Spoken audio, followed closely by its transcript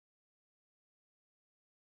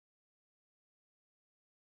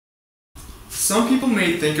Some people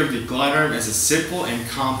may think of the Glidearm as a simple and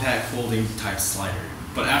compact folding type slider,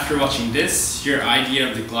 but after watching this, your idea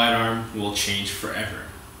of the Glidearm will change forever.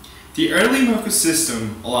 The Earlymoco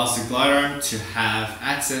system allows the Glidearm to have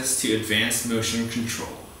access to advanced motion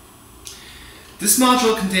control. This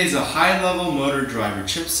module contains a high-level motor driver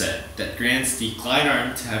chipset that grants the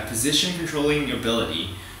Glidearm to have position controlling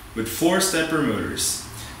ability with 4 stepper motors.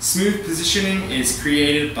 Smooth positioning is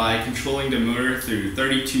created by controlling the motor through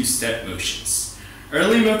 32 step motions.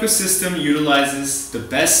 Earlymoco system utilizes the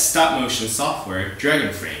best stop-motion software,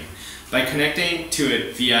 Dragonframe, by connecting to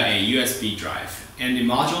it via a USB drive, and the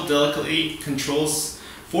module delicately controls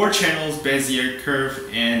 4 channels Bezier curve,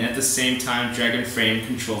 and at the same time Dragonframe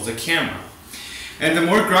controls the camera. And the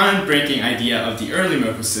more groundbreaking idea of the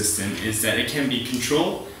Earlymoco system is that it can be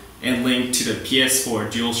controlled and linked to the PS4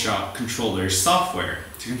 DualShock controller software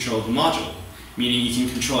to control the module, meaning you can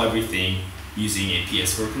control everything using a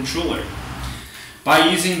PS4 controller. By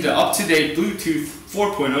using the up-to-date Bluetooth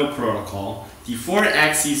 4.0 protocol, the 4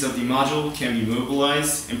 axes of the module can be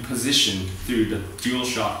mobilized and positioned through the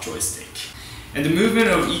DualShock joystick. And the movement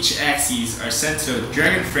of each axis are sent to a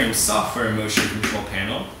Dragonframe software motion control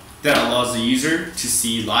panel that allows the user to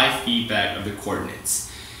see live feedback of the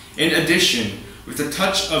coordinates. In addition, with the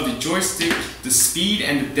touch of the joystick, the speed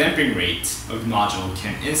and the damping rate of the module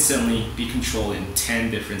can instantly be controlled in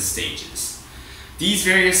 10 different stages. These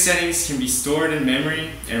various settings can be stored in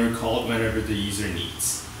memory and recalled whenever the user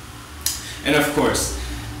needs. And of course,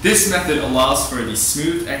 this method allows for the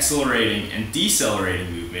smooth accelerating and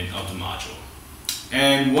decelerating movement of the module.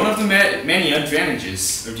 And one of the many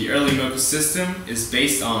advantages of the Earlymoco system is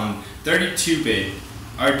based on 32-bit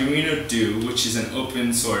Arduino Do, which is an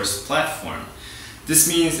open source platform. This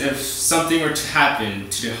means if something were to happen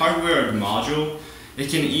to the hardware of the module,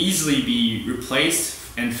 it can easily be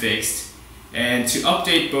replaced and fixed, and to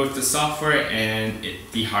update both the software and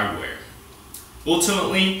the hardware.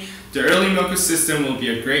 Ultimately, the Earlymoco system will be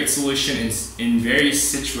a great solution in various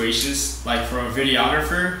situations, like for a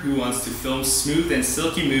videographer who wants to film smooth and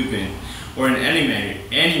silky movement, or an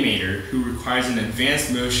animator who requires an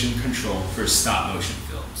advanced motion control for stop motion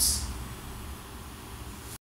films.